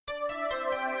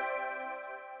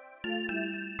On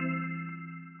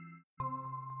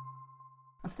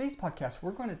today's podcast,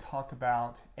 we're going to talk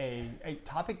about a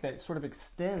topic that sort of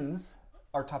extends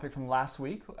our topic from last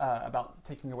week about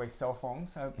taking away cell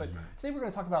phones. But today we're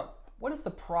going to talk about what is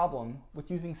the problem with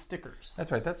using stickers.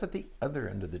 That's right. That's at the other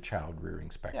end of the child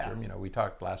rearing spectrum. Yeah. You know, we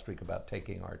talked last week about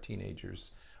taking our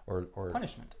teenagers or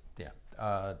Punishment.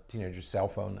 Teenagers' cell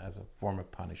phone as a form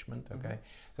of punishment. Okay.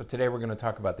 So today we're going to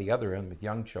talk about the other end with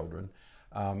young children.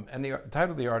 And the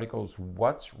title of the article is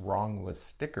 "What's Wrong with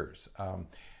Stickers?"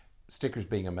 Stickers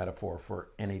being a metaphor for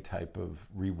any type of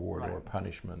reward or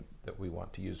punishment that we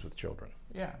want to use with children.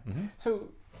 Yeah. So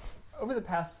over the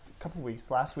past couple of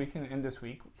weeks, last week and this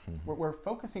week, we're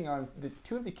focusing on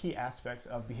two of the key aspects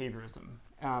of behaviorism.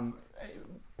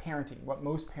 Parenting, what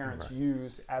most parents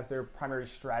use as their primary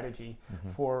strategy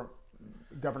for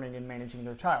governing and managing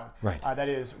their child. Right. That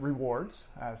is rewards,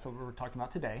 so what we're talking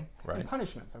about today, and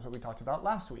punishments, that's what we talked about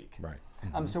last week. Right.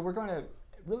 So we're going to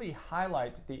really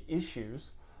highlight the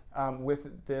issues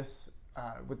with this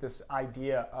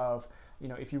idea of, you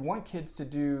know, if you want kids to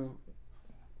do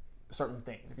certain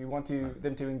things, if you want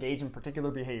them to engage in particular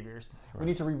behaviors, we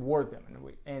need to reward them,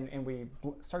 and we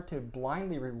start to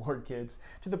blindly reward kids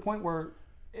to the point where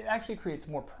it actually creates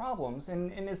more problems, and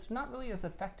it's not really as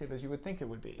effective as you would think it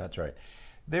would be. That's right.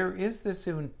 There is this,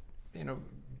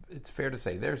 it's fair to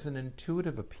say, there's an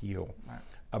intuitive appeal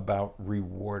about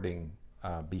rewarding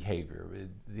behavior.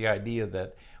 The idea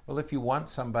that, well, if you want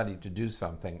somebody to do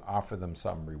something, offer them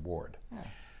some reward.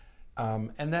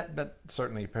 And that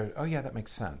certainly appears, oh yeah, that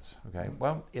makes sense. Okay.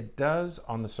 Well, it does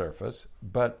on the surface,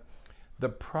 but the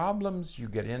problems you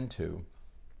get into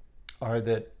are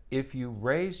that if you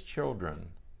raise children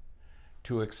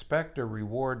to expect a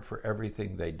reward for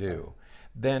everything they do,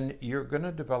 then you're going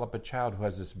to develop a child who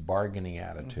has this bargaining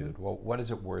attitude. Well, what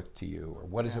is it worth to you? Or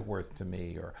what is it worth to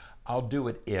me? Or I'll do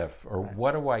it if, or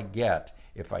what do I get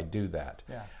if I do that?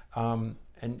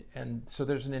 And so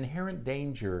there's an inherent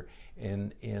danger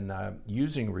in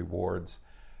using rewards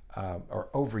or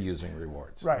overusing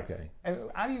rewards. Right. Okay. And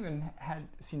I've even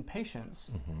seen patients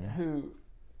who,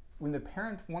 when the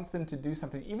parent wants them to do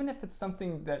something, even if it's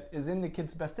something that is in the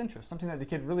kid's best interest, something that the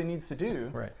kid really needs to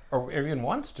do, or even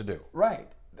wants to do,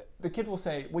 the kid will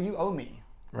say, well, you owe me.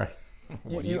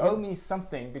 You owe me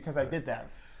something because I did that.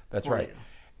 That's right. You.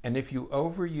 And if you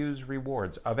overuse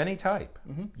rewards of any type,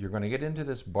 you're going to get into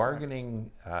this bargaining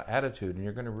attitude, and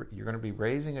you're going to be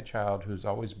raising a child who's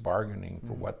always bargaining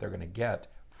for what they're going to get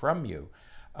from you.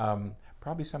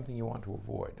 Probably something you want to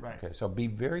avoid. Okay, so be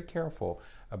very careful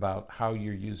about how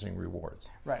you're using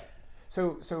rewards. Right.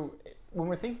 So when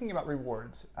we're thinking about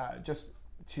rewards, just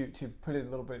to put it a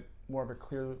little bit more of a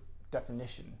clear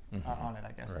definition on it,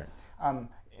 I guess.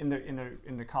 In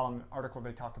the column article,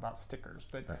 they talk about stickers,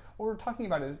 but what we're talking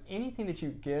about is anything that you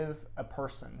give a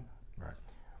person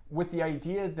with the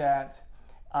idea that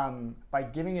by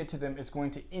giving it to them is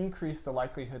going to increase the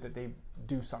likelihood that they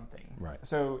do something.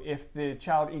 So if the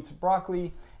child eats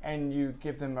broccoli and you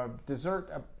give them a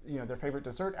dessert, their favorite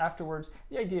dessert afterwards,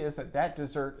 the idea is that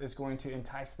dessert is going to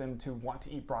entice them to want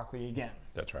to eat broccoli again.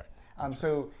 That's right.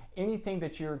 So anything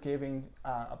that you're giving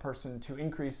a person to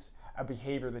increase a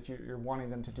behavior that you're wanting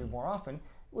them to do more often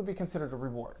would be considered a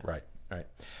reward. Right.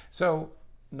 So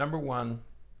number one,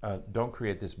 don't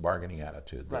create this bargaining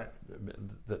attitude that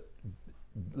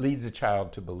leads a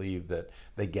child to believe that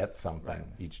they get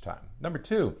something each time. Number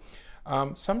two,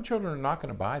 some children are not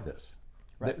going to buy this.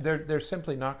 They're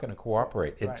simply not going to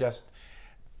cooperate. It just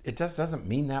doesn't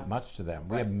mean that much to them.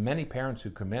 We have many parents who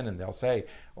come in and they'll say,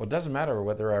 well, it doesn't matter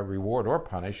whether I reward or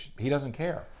punish, he doesn't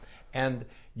care. And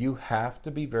you have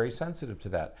to be very sensitive to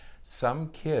that. Some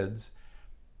kids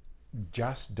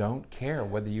just don't care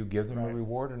whether you give them a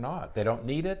reward or not. They don't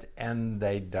need it, and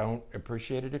they don't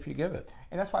appreciate it if you give it.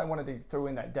 And that's why I wanted to throw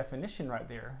in that definition right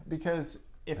there, because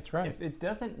if it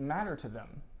doesn't matter to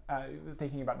them,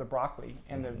 thinking about the broccoli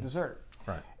and the dessert,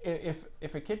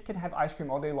 if a kid can have ice cream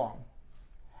all day long,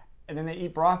 and then they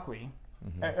eat broccoli,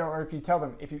 or if you tell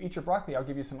them, if you eat your broccoli, I'll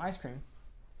give you some ice cream,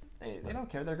 they don't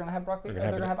care. They're going to have broccoli. They're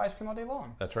going to have ice cream all day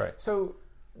long. That's right. So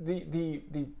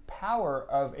the power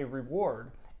of a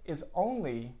reward is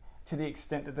only to the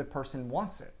extent that the person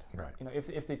wants it.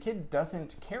 If the kid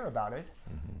doesn't care about it,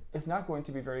 it's not going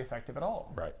to be very effective at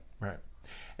all. Right.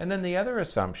 And then the other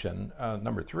assumption,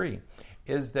 number three,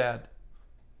 is that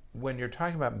when you're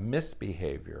talking about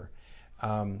misbehavior,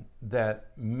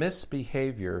 that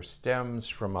misbehavior stems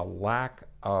from a lack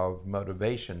of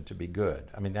motivation to be good.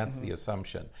 I mean, that's the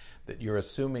assumption, that you're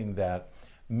assuming that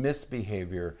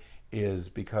misbehavior is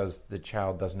because the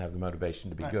child doesn't have the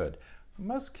motivation to be good.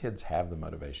 most kids have the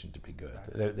motivation to be good.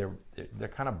 Right. They're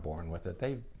kind of born with it.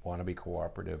 They want to be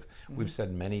cooperative. Mm-hmm. We've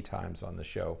said many times on the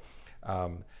show,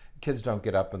 kids don't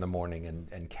get up in the morning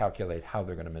and calculate how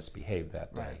they're going to misbehave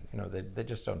that day. Right. They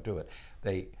just don't do it.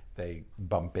 They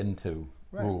bump into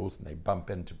rules and they bump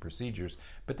into procedures,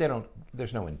 but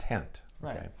there's no intent.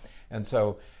 Right. Okay? And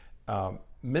so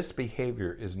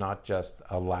misbehavior is not just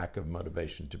a lack of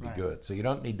motivation to be good. So you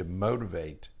don't need to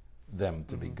motivate them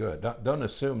to be good. Don't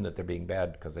assume that they're being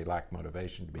bad because they lack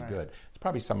motivation to be good. It's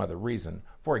probably some other reason.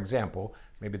 For example,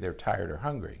 maybe they're tired or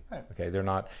hungry. Right. Okay, they're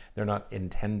not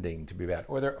intending to be bad,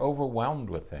 or they're overwhelmed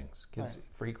with things. Kids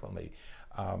frequently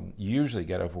usually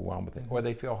get overwhelmed with things, or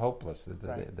they feel hopeless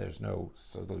that there's no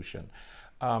solution,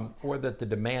 or that the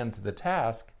demands of the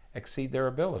task exceed their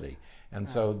ability, and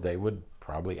so they would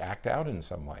probably act out in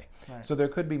some way. Right. So there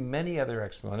could be many other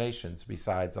explanations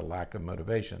besides a lack of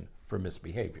motivation for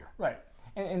misbehavior. Right.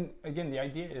 And again, the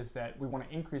idea is that we want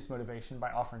to increase motivation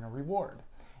by offering a reward.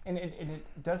 And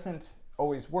it doesn't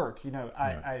always work.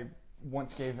 I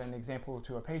once gave an example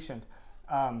to a patient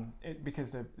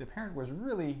because the parent was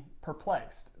really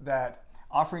perplexed that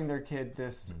offering their kid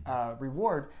this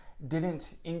reward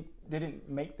didn't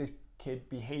make the kid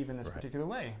behave in this particular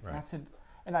way. Right. And I said,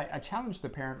 I challenged the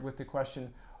parent with the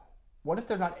question, what if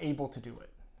they're not able to do it?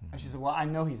 And she said, well, I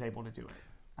know he's able to do it.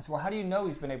 I said, well, how do you know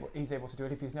he's able to do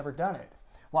it if he's never done it?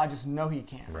 Well, I just know he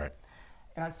can. Right.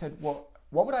 And I said, well,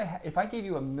 what would if I gave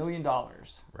you $1 million?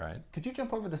 Right. Could you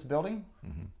jump over this building?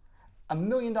 $1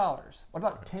 million. What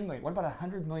about 10 million? What about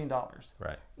 $100 million?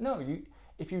 Right. No,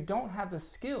 if you don't have the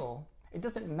skill, it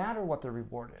doesn't matter what the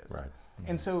reward is. Right.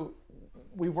 And so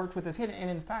we worked with this kid, and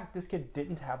in fact, this kid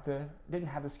didn't have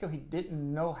the skill. He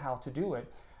didn't know how to do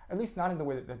it, at least not in the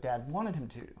way that the dad wanted him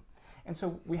to. And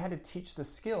so we had to teach the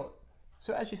skill.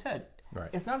 So as you said,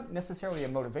 it's not necessarily a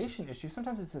motivation issue.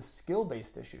 Sometimes it's a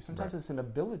skill-based issue. Sometimes it's an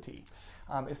ability.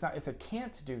 It's a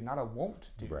can't do, not a won't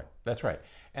do. Right. That's right.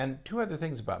 And two other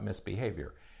things about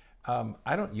misbehavior.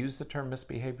 I don't use the term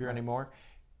misbehavior anymore.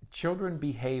 Children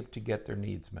behave to get their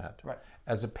needs met. Right.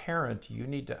 As a parent, you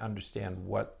need to understand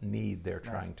what need they're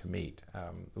trying to meet.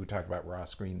 We talked about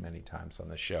Ross Greene many times on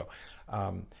the show.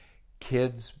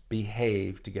 Kids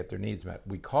behave to get their needs met.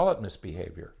 We call it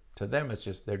misbehavior. To them,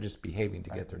 they're just behaving to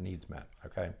get their needs met.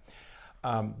 Okay.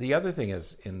 The other thing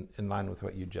is, in line with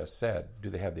what you just said, do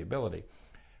they have the ability?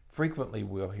 Frequently,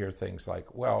 we'll hear things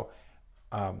like, "Well,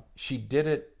 she did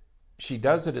it. She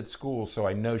does it at school, so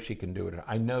I know she can do it.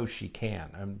 I know she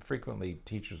can." And frequently,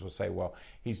 teachers will say, "Well,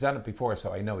 he's done it before,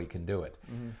 so I know he can do it."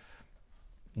 Mm-hmm.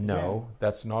 No,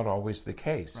 that's not always the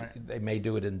case. Right. They may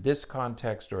do it in this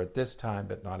context or at this time,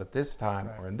 but not at this time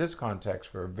or in this context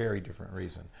for a very different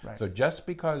reason. Right. So just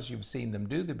because you've seen them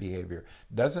do the behavior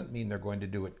doesn't mean they're going to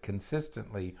do it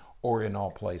consistently or in all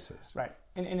places. Right.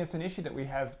 And it's an issue that we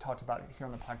have talked about here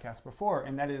on the podcast before,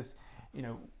 and that is,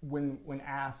 when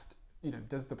asked,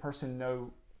 does the person know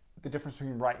the difference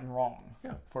between right and wrong?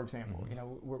 Yeah. For example,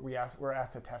 we're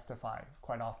asked to testify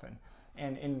quite often.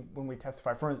 And when we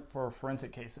testify for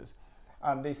forensic cases,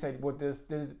 they said, well,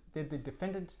 did the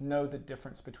defendant know the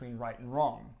difference between right and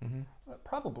wrong? Mm-hmm.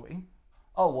 Probably.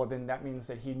 Oh, well, then that means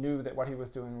that he knew that what he was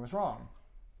doing was wrong.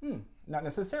 Not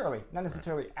necessarily. Not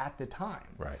necessarily at the time.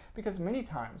 Right. Because many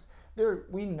times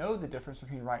we know the difference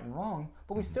between right and wrong,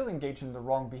 but we still engage in the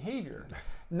wrong behavior.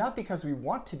 Not because we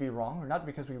want to be wrong or not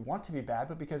because we want to be bad,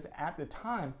 but because at the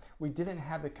time we didn't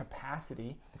have the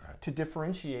capacity to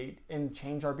differentiate and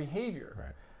change our behavior.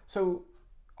 Right. So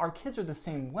our kids are the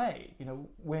same way.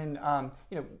 When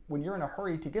you're in a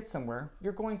hurry to get somewhere,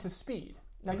 you're going to speed.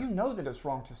 Now you know that it's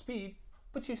wrong to speed,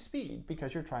 but you speed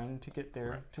because you're trying to get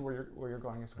there to where you're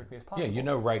going as quickly as possible. Yeah, you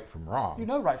know right from wrong. You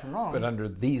know right from wrong. But under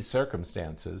these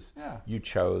circumstances, you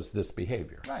chose this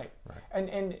behavior. Right.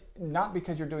 And not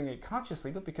because you're doing it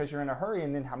consciously, but because you're in a hurry.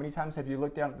 And then how many times have you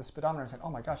looked down at the speedometer and said, oh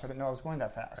my gosh, I didn't know I was going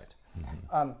that fast. Right.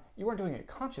 Mm-hmm. You weren't doing it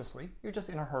consciously. You're just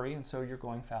in a hurry, and so you're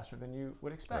going faster than you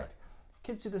would expect. Right.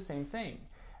 Kids do the same thing.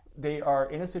 They are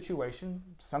in a situation,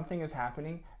 something is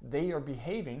happening, they are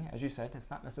behaving, as you said, it's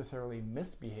not necessarily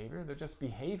misbehavior, they're just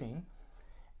behaving,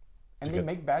 and they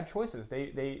make bad choices.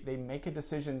 They make a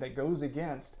decision that goes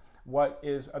against what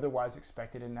is otherwise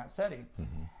expected in that setting.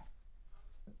 Mm-hmm.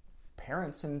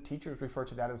 Parents and teachers refer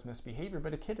to that as misbehavior,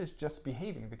 but a kid is just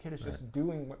behaving. The kid is just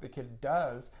doing what the kid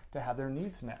does to have their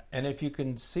needs met. And if you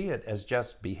can see it as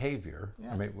just behavior,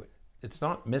 I mean, it's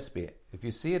not misbehavior. If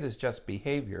you see it as just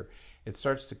behavior, it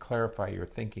starts to clarify your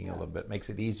thinking a little bit, makes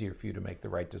it easier for you to make the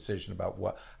right decision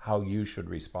about how you should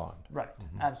respond. Right,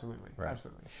 absolutely,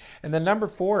 absolutely. And then number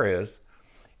 4 is,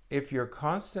 if you're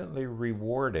constantly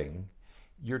rewarding,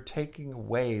 you're taking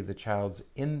away the child's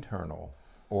internal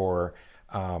or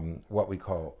what we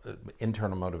call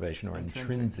internal motivation or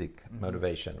intrinsic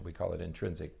motivation. We call it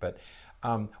intrinsic. But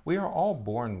we are all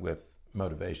born with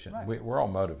motivation. Right. We're all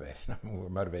motivated. We're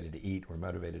motivated to eat. We're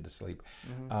motivated to sleep.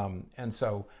 And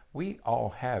so we all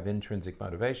have intrinsic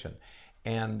motivation.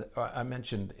 And I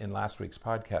mentioned in last week's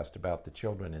podcast about the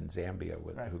children in Zambia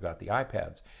who got the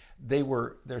iPads.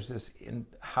 There's this,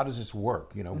 how does this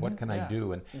work? What can I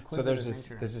do? And so there's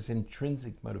this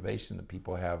intrinsic motivation that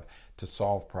people have to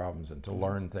solve problems and to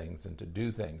learn things and to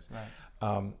do things.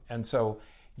 Right. And so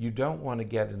you don't want to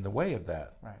get in the way of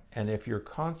that. Right. And if you're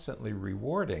constantly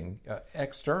rewarding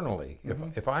externally,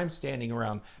 if I'm standing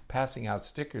around passing out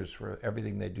stickers for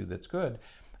everything they do that's good,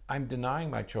 I'm denying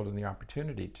my children the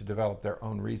opportunity to develop their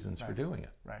own reasons for doing it.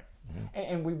 Right.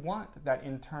 And we want that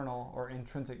internal or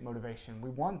intrinsic motivation. We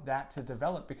want that to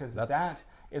develop because that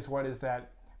is what is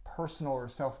that personal or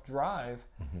self-drive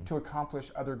to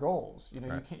accomplish other goals. You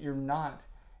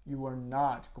are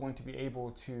not going to be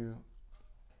able to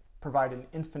provide an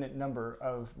infinite number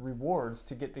of rewards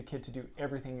to get the kid to do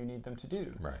everything you need them to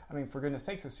do. Right. I mean, for goodness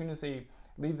sakes, as soon as they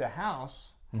leave the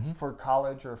house for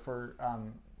college or for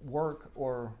work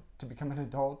or to become an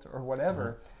adult or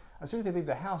whatever, as soon as they leave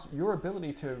the house, your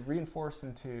ability to reinforce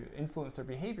and to influence their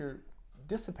behavior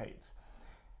dissipates.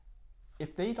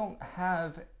 If they don't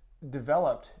have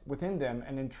developed within them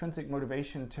an intrinsic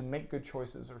motivation to make good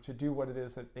choices or to do what it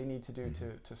is that they need to do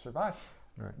to survive,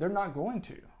 they're not going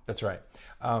to. That's right.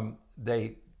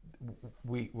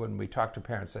 When we talk to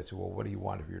parents, they say, well, what do you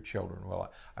want of your children?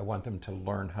 Well, I want them to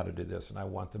learn how to do this, and I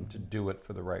want them to do it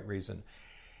for the right reason.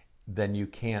 Then you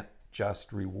can't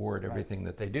just reward everything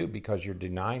that they do because you're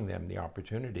denying them the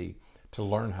opportunity to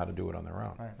learn how to do it on their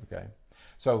own. Right. Okay,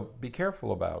 so be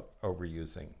careful about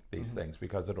overusing these things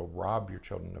because it'll rob your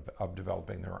children of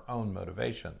developing their own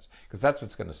motivations, because that's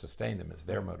what's going to sustain them is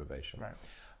their motivation. Right.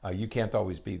 You can't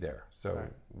always be there. So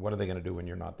what are they going to do when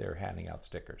you're not there handing out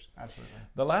stickers? Absolutely.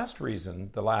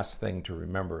 The last thing to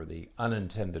remember, the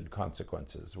unintended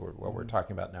consequences. What we're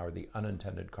talking about now are the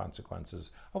unintended consequences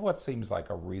of what seems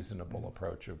like a reasonable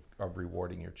approach of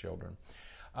rewarding your children.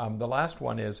 The last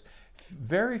one is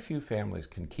very few families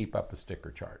can keep up a sticker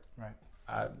chart.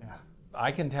 Right.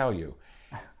 I can tell you,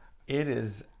 it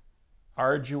is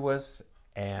arduous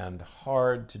and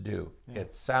hard to do.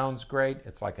 It sounds great.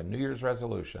 It's like a New Year's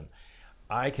resolution.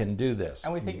 I can do this.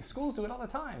 And we think schools do it all the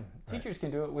time. Teachers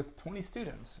can do it with 20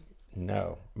 students.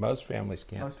 No, most families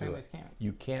can't do it.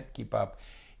 You can't keep up.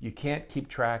 You can't keep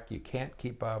track. You can't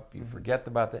keep up. You forget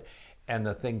about it, and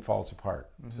the thing falls apart.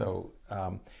 So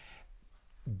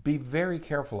be very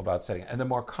careful about setting it. And the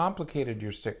more complicated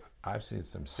your I've seen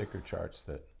some sticker charts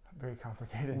that very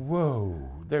complicated. Whoa,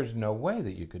 there's no way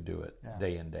that you could do it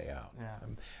day in, day out. Yeah.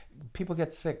 People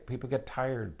get sick, people get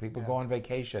tired, people go on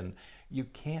vacation. You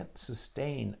can't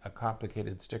sustain a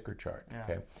complicated sticker chart.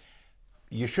 Okay,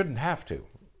 you shouldn't have to.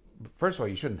 First of all,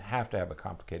 you shouldn't have to have a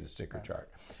complicated sticker chart.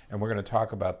 And we're going to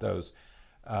talk about those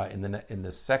in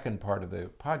the second part of the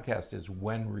podcast is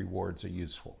when rewards are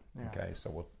useful. Yeah. Okay,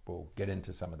 so we'll get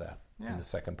into some of that in the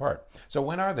second part. So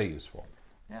when are they useful?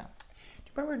 Yeah.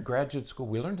 Remember in graduate school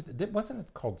we learned, wasn't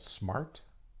it called SMART?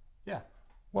 Yeah.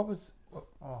 What was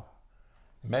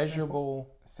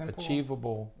measurable, simple,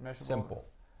 achievable, simple?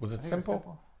 Was it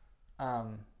simple? I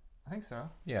think so.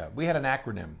 Yeah, we had an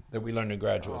acronym that we learned in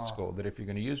graduate school that if you're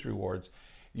going to use rewards,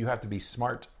 you have to be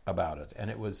smart about it. And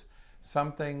it was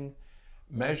something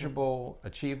measurable,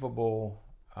 achievable,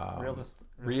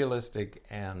 realistic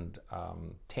and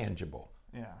tangible.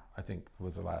 Yeah. I think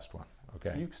was the last one.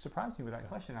 Okay. You surprised me with that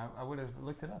question. I would have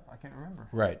looked it up. I can't remember.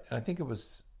 Right, and I think it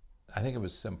was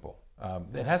simple.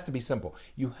 It has to be simple.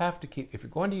 You have to keep if you're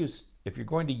going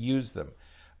to use them.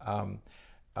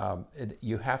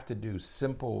 You have to do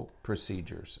simple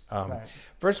procedures.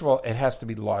 First of all, it has to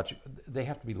be logical. They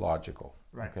have to be logical.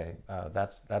 Right. Okay.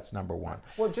 That's number one.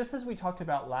 Well, just as we talked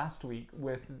about last week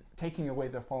with taking away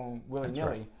the phone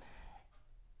willy-nilly,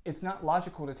 it's not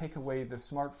logical to take away the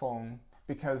smartphone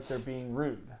because they're being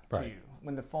rude to you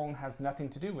when the phone has nothing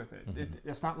to do with it.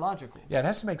 It's not logical. Yeah, it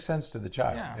has to make sense to the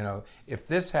child. Yeah. If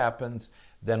this happens,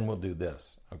 then we'll do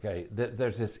this. Okay,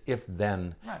 there's this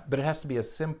if-then, but it has to be a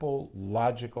simple,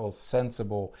 logical,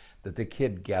 sensible that the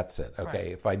kid gets it.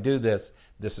 Okay, if I do this,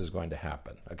 this is going to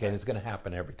happen. Okay, and it's going to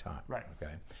happen every time. Right.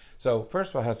 Okay, so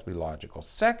first of all, it has to be logical.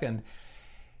 Second,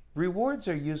 rewards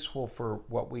are useful for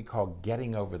what we call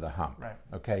getting over the hump. Right.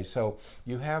 Okay, so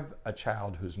you have a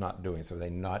child who's not doing so, they're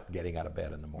not getting out of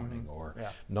bed in the morning, or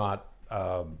not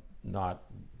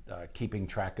keeping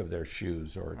track of their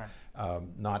shoes, or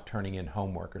not turning in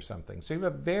homework or something. So you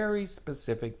have a very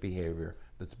specific behavior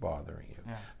that's bothering you.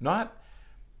 Yeah. Not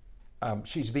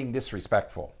she's being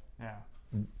disrespectful. Yeah.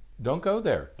 Don't go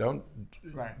there. Don't.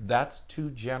 Right. That's too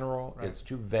general. Right. It's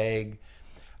too vague.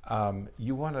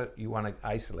 You want to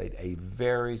isolate a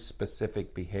very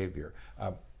specific behavior.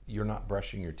 You're not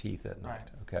brushing your teeth at night. Right.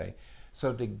 Okay.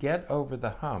 So to get over the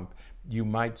hump, you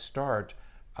might start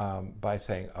by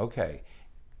saying, okay,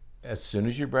 as soon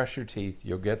as you brush your teeth,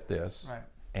 you'll get this, right.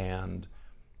 And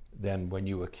then when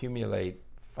you accumulate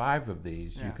 5 of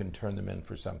these, you can turn them in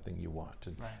for something you want.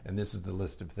 And this is the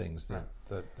list of things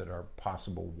that are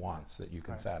possible wants that you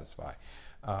can satisfy.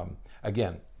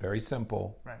 Again, very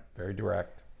simple, very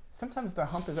direct. Sometimes the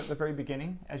hump is at the very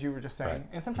beginning, as you were just saying,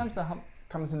 and sometimes the hump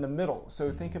comes in the middle.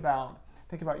 So think about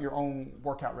your own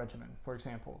workout regimen, for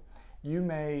example. You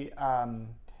may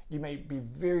be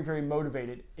very, very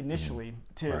motivated initially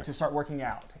to start working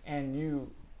out, and you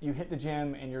hit the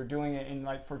gym and you're doing it in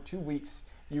for 2 weeks.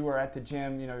 You are at the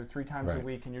gym, 3 times a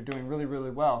week, and you're doing really,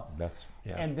 really well.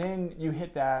 And then you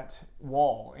hit that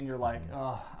wall, and you're like,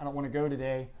 oh, I don't want to go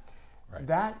today. Right.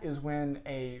 That is when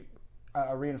a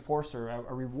reinforcer,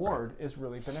 a reward, is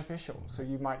really beneficial. So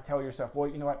you might tell yourself, well,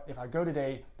 you know what? If I go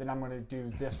today, then I'm going to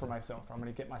do this for myself. I'm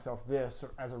going to get myself this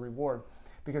as a reward,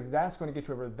 because that's going to get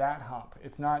you over that hump.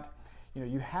 It's not,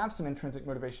 you have some intrinsic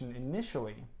motivation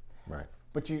initially, right?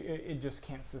 But it just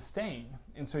can't sustain,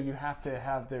 and so you have to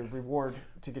have the reward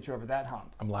to get you over that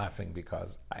hump. I'm laughing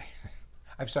because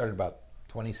I've started about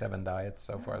 27 diets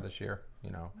so far this year.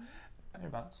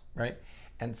 Thereabouts. Right,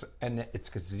 and it's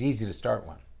because it's easy to start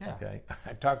one. Yeah. Okay,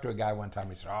 I talked to a guy one time.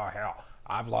 He said, "Oh hell,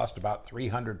 I've lost about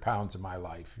 300 pounds in my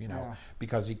life."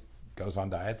 Because he goes on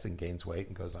diets and gains weight,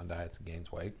 and goes on diets and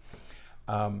gains weight.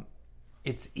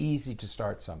 It's easy to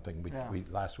start something. We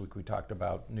last week we talked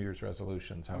about New Year's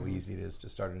resolutions, how easy it is to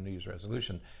start a New Year's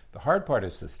resolution. The hard part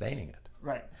is sustaining it.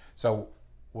 Right. So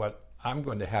what I'm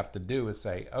going to have to do is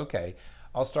say, okay,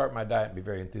 I'll start my diet and be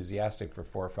very enthusiastic for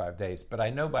 4 or 5 days, but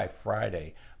I know by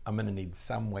Friday I'm going to need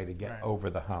some way to get over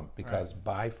the hump, because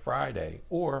by Friday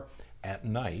or at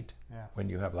night, when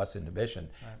you have less inhibition,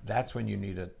 that's when you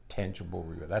need a tangible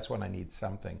reward. That's when I need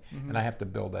something, and I have to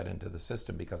build that into the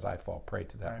system because I fall prey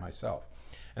to that myself.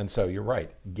 And so you're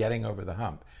right, getting over the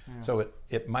hump. So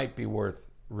it might be worth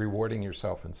rewarding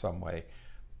yourself in some way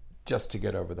just to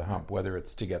get over the hump, whether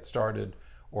it's to get started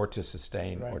or to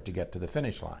sustain or to get to the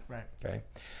finish line. Right. Okay.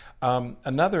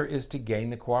 Another is to gain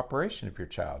the cooperation of your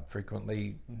child.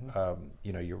 Frequently,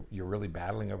 you're really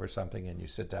battling over something, and you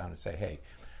sit down and say, hey,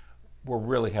 we're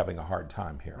really having a hard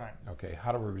time here. Right. Okay,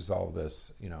 how do we resolve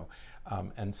this?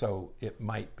 And so it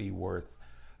might be worth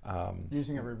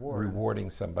using a reward, rewarding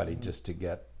somebody just to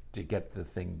get the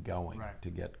thing going, to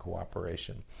get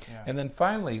cooperation. Yeah. And then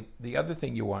finally, the other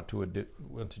thing you want to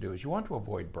do is you want to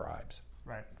avoid bribes.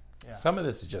 Right. Yeah. Some of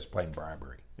this is just plain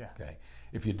bribery. Yeah. Okay,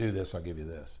 if you do this, I'll give you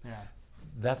this. Yeah.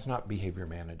 That's not behavior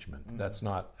management. That's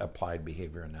not applied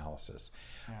behavior analysis.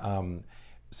 Yeah.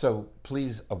 So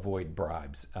please avoid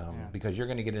bribes, because you're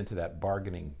going to get into that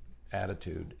bargaining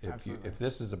attitude. If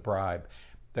this is a bribe,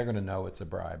 they're going to know it's a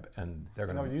bribe, and they're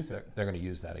going to use it. They're going to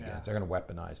use that again. Yeah. They're going to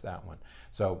weaponize that one.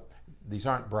 So these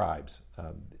aren't bribes.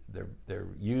 They're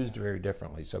used very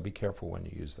differently. So be careful when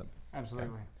you use them.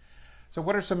 Absolutely. Okay? So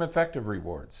what are some effective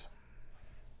rewards?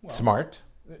 Well, SMART.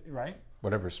 Right.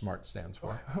 Whatever SMART stands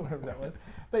for. Whatever that was.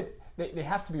 But they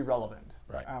have to be relevant.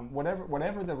 Right.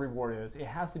 Whatever the reward is, it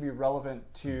has to be relevant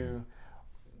to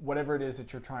whatever it is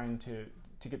that you're trying to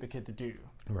get the kid to do.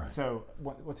 Right. So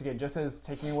once again, just as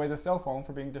taking away the cell phone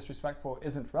for being disrespectful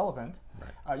isn't relevant,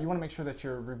 you want to make sure that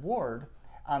your reward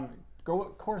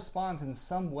corresponds in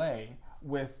some way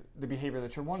with the behavior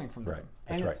that you're wanting from them. Right.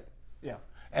 That's right. Yeah.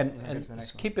 And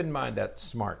keep in mind that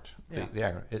SMART.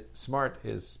 SMART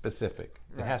is specific.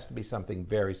 It has to be something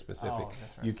very specific. Oh,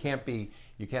 that's right.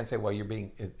 You can't say, well,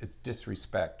 it's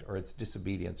disrespect or it's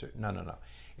disobedience. No.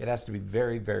 It has to be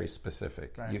very, very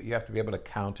specific. Right. You have to be able to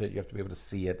count it. You have to be able to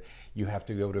see it. You have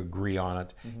to be able to agree on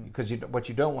it. Because what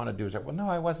you don't want to do is, well, no,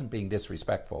 I wasn't being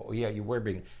disrespectful. Oh, yeah, you were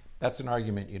being. That's an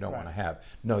argument you don't want to have.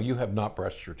 No, you have not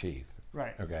brushed your teeth.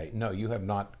 Right. Okay. No, you have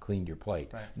not cleaned your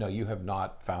plate. Right. No, you have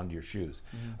not found your shoes.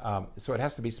 So it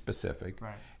has to be specific.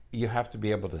 Right. You have to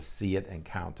be able to see it and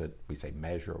count it. We say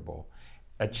measurable,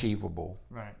 achievable,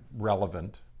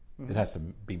 relevant. It has to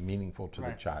be meaningful to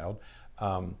the child.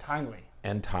 Timely.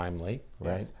 And timely,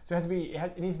 right? Yes. So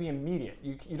it needs to be immediate.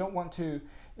 You don't want to.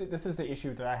 This is the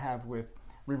issue that I have with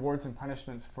rewards and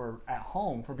punishments for at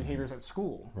home for behaviors at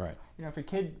school. Right. If a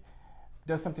kid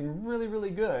does something really,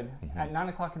 really good at 9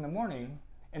 o'clock in the morning,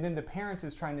 and then the parent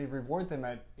is trying to reward them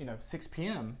at 6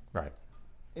 p.m. Right.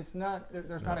 It's not.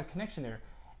 There's not a connection there.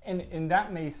 And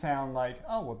that may sound like,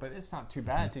 oh, well, but it's not too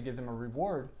bad to give them a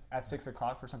reward at 6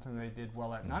 o'clock for something they did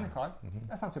well at 9 o'clock.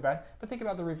 That's not so bad. But think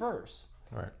about the reverse.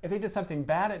 Right. If they did something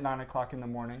bad at 9 o'clock in the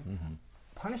morning,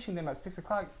 punishing them at 6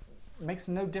 o'clock makes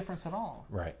no difference at all.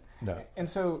 Right. No. And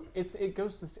so it's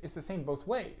the same both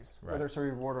ways, whether it's a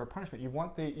reward or a punishment. You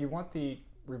want the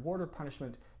reward or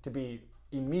punishment to be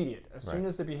immediate. As soon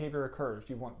as the behavior occurs,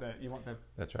 you want the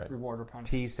That's right. reward or punishment.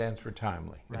 T stands for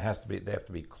timely. Right. It has to be. They have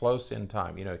to be close in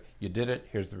time. You did it.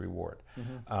 Here's the reward.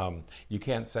 You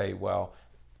can't say, well,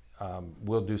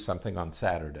 we'll do something on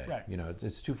Saturday. Right.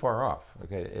 It's too far off.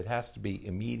 Okay, it has to be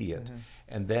immediate,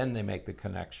 and then they make the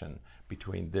connection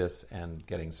between this and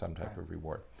getting some type of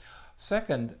reward.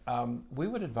 Second, we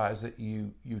would advise that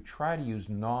you try to use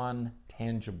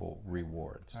non-tangible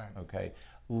rewards. Right. Okay,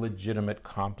 legitimate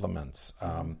compliments.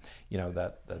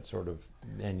 That sort of,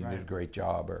 man, you did a great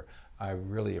job, or I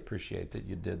really appreciate that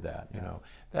you did that.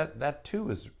 That too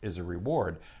is a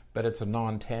reward, but it's a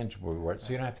non-tangible reward,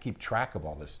 so you don't have to keep track of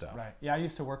all this stuff. Right. Yeah, I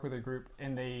used to work with a group,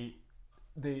 and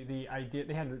the idea,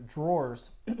 they had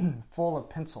drawers full of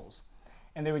pencils,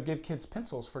 and they would give kids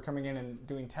pencils for coming in and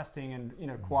doing testing and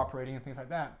cooperating and things like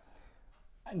that.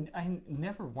 I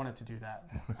never wanted to do that.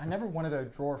 I never wanted a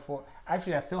drawer full.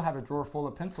 Actually, I still have a drawer full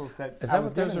of pencils that. Is that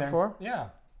what those are for? Yeah.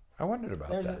 I wondered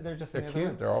about that. They're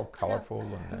cute. They're all colorful.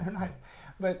 Yeah. They're nice,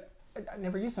 but I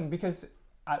never used them because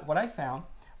what I found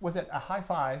was that a high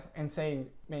five and saying,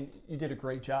 "Man, you did a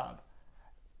great job."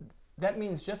 That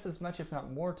means just as much, if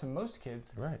not more, to most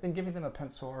kids than giving them a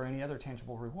pencil or any other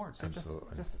tangible reward. So just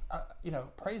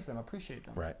praise them, appreciate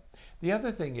them. Right. The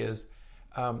other thing is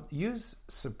use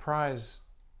surprise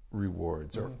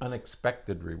rewards or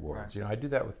unexpected rewards. Right. I do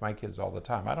that with my kids all the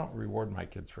time. I don't reward my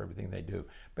kids for everything they do,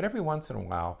 but every once in a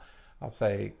while, I'll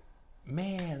say,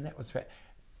 "Man, that was."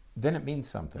 Then it means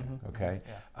something. Okay.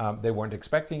 Yeah. They weren't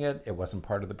expecting it. It wasn't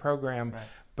part of the program. Right.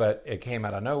 But it came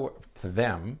out of nowhere. To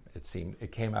them,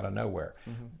 it came out of nowhere.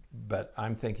 But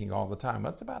I'm thinking all the time,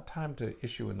 well, it's about time to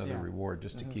issue another reward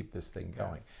just to keep this thing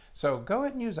going. So go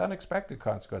ahead and use unexpected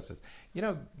consequences.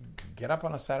 Get up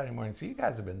on a Saturday morning. So you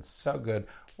guys have been so good.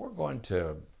 We're going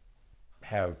to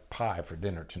have pie for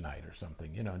dinner tonight or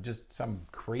something. Just some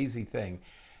crazy thing.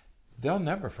 They'll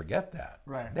never forget that.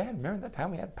 Right. Dad, remember that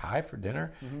time we had pie for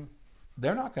dinner?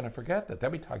 They're not going to forget that. They'll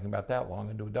be talking about that long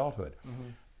into adulthood.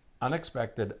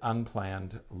 Unexpected,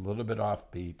 unplanned, a little bit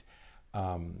offbeat,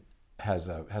 has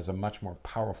a much more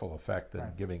powerful effect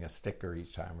than giving a sticker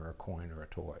each time or a coin or a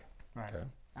toy. Right. Okay?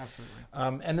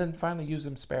 Absolutely. And then finally, use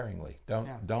them sparingly.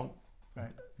 Don't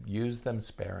use them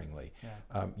sparingly.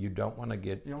 Yeah. You don't want to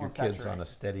get your kids on a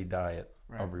steady diet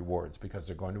of rewards because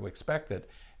they're going to expect it,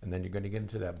 and then you're going to get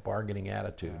into that bargaining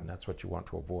attitude, and that's what you want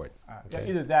to avoid. Okay?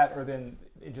 Either that, or then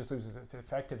it just loses its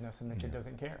effectiveness, and the kid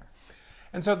doesn't care.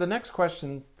 And so the next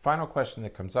question, final question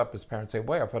that comes up is parents say,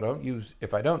 well, if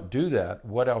I don't do that,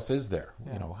 what else is there?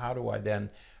 Yeah.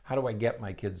 How do I get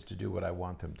my kids to do what I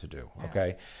want them to do? Yeah.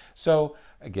 Okay. So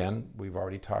again, we've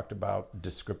already talked about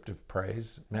descriptive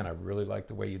praise. Man, I really like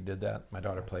the way you did that. My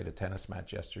daughter played a tennis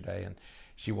match yesterday, and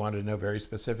she wanted to know very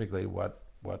specifically what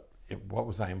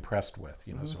was I impressed with?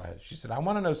 So she said, I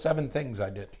want to know 7 things I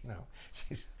did.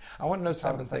 I want to know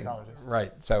 7 things.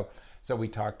 Right. So we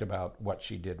talked about what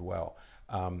she did well.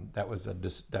 That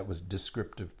was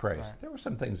descriptive praise. Right. There were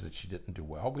some things that she didn't do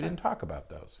well. We didn't talk about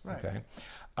those. Right.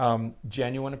 Okay.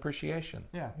 Genuine appreciation.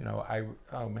 Yeah.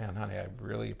 Oh man, honey, I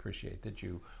really appreciate that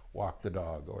you walked the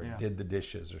dog or did the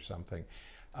dishes or something.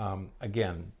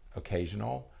 Again,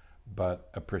 occasional, but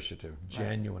appreciative,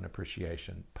 genuine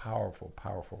appreciation, powerful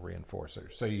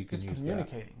reinforcer. So you can just use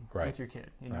communicating that with your kid.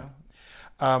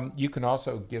 You can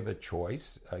also give a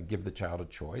choice, give the child a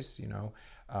choice.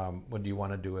 When do you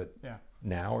want to do it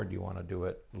now, or do you want to do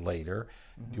it later?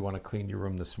 Do you want to clean your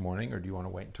room this morning, or do you want to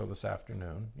wait until this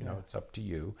afternoon? It's up to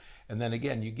you. And then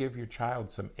again, you give your child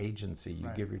some agency. You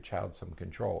give your child some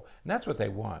control, and that's what they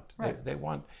want. Right. They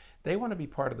want to be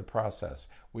part of the process.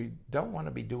 We don't want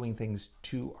to be doing things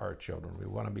to our children. We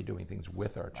want to be doing things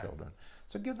with our children.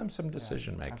 So give them some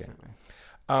decision making.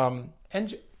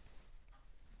 And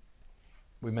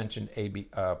we mentioned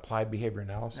applied behavior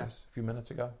analysis a few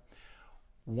minutes ago.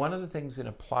 One of the things in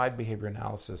applied behavior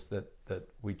analysis that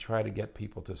we try to get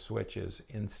people to switch is,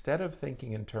 instead of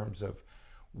thinking in terms of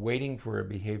waiting for a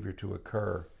behavior to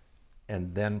occur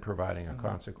and then providing a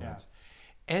consequence,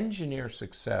 engineer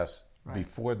success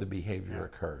before the behavior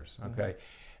occurs. Okay,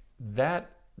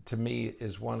 that to me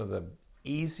is one of the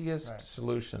easiest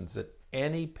solutions that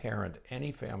any parent,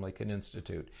 any family can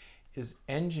institute, is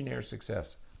engineer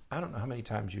success. I don't know how many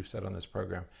times you've said on this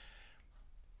program,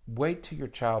 wait till your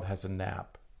child has a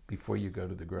nap before you go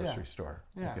to the grocery store.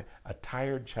 Yeah. Okay? A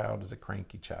tired child is a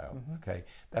cranky child. Okay,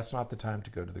 that's not the time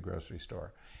to go to the grocery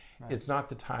store. Right. It's not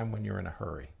the time when you're in a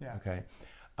hurry. Yeah. Okay,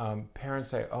 parents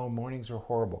say, "Oh, mornings are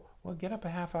horrible." Well, get up a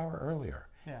half hour earlier.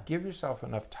 Yeah. Give yourself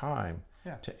enough time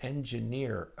to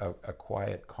engineer a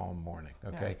quiet, calm morning.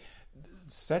 Okay,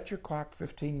 set your clock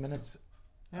 15 minutes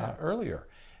earlier.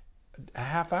 A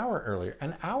half hour earlier,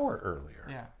 an hour earlier.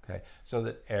 Yeah. Okay, so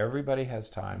that everybody has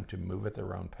time to move at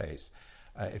their own pace.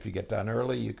 If you get done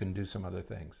early, you can do some other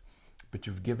things, but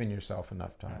you've given yourself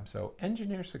enough time. Yeah. So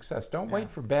engineer success. Don't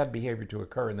wait for bad behavior to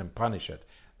occur and then punish it.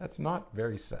 That's not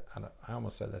very. I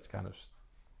almost said that's kind of.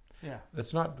 Yeah.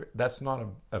 That's not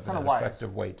an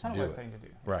effective way to do it. Thing to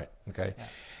do. Right. Okay. Yeah.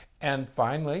 And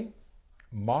finally,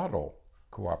 model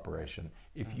cooperation.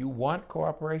 If you want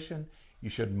cooperation, you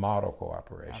should model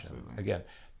cooperation. Absolutely. Again,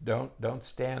 don't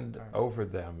stand over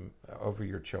them, over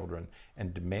your children,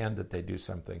 and demand that they do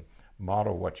something.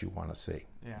 Model what you want to see.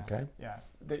 Yeah. Okay. Yeah.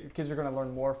 The kids are going to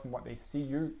learn more from what they see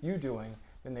you doing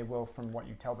than they will from what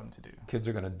you tell them to do. Kids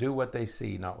are going to do what they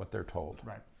see, not what they're told.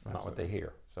 Right. Not what they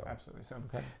hear. So absolutely. So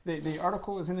the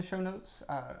article is in the show notes.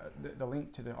 The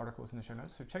link to the article is in the show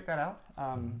notes. So check that out.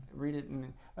 Read it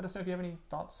and let us know if you have any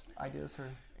thoughts, ideas, or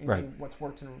anything what's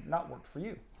worked and not worked for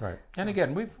you. Right. And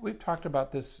again, we've talked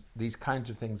about these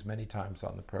kinds of things many times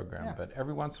on the program. But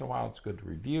every once in a while, it's good to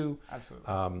review.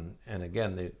 Absolutely. And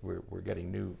again, we're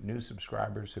getting new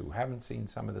subscribers who haven't seen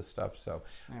some of this stuff. So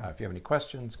if you have any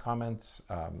questions, comments,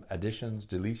 additions,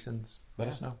 deletions, let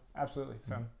us know. Absolutely.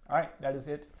 So, all right, that is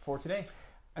it for today.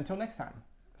 Until next time,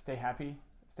 stay happy,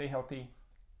 stay healthy,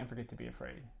 and forget to be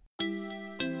afraid.